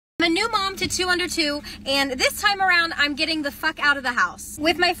I'm a new mom to 2 under 2, and this time around, I'm getting the fuck out of the house.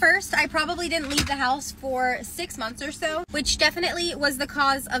 With my first, I probably didn't leave the house for 6 months or so, which definitely was the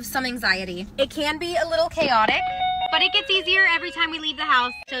cause of some anxiety. It can be a little chaotic, but it gets easier every time we leave the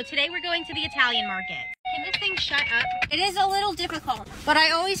house. So today we're going to the Italian market. Can this thing shut up? It is a little difficult, but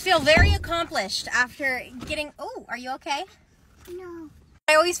I always feel very accomplished after getting, oh, are you okay? No.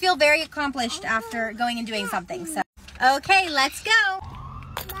 I always feel very accomplished after going and doing something, so. Okay, let's go.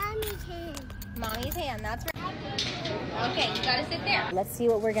 Mommy's hand. Mommy's hand, that's right. Okay, you gotta sit there. Let's see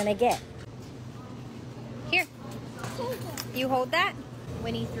what we're gonna get. Here, you hold that.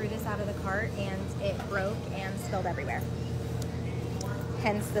 Winnie threw this out of the cart and it broke and spilled everywhere.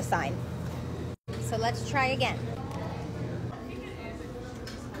 Hence the sign. So let's try again.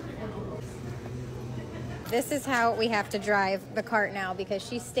 This is how we have to drive the cart now because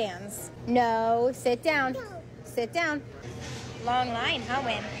she stands. No, sit down. Sit down. Long line, huh,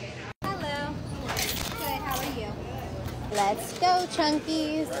 Win? Hello. Good, how are you? Let's go,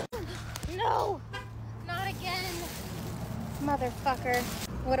 Chunkies. No, not again. Motherfucker.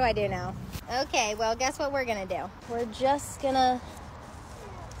 What do I do now? Okay, well, guess what we're gonna do? We're just gonna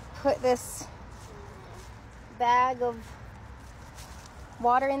put this bag of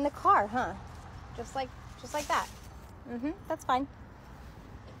water in the car, huh? Just like that. That's fine.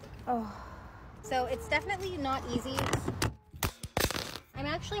 Oh. So it's definitely not easy. I'm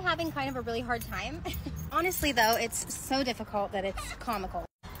actually having kind of a really hard time. Honestly though, it's so difficult that it's comical.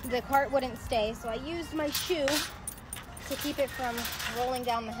 The cart wouldn't stay, so I used my shoe to keep it from rolling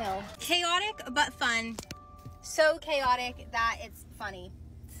down the hill. Chaotic, but fun. So chaotic that it's funny.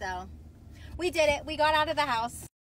 So we did it. We got out of the house.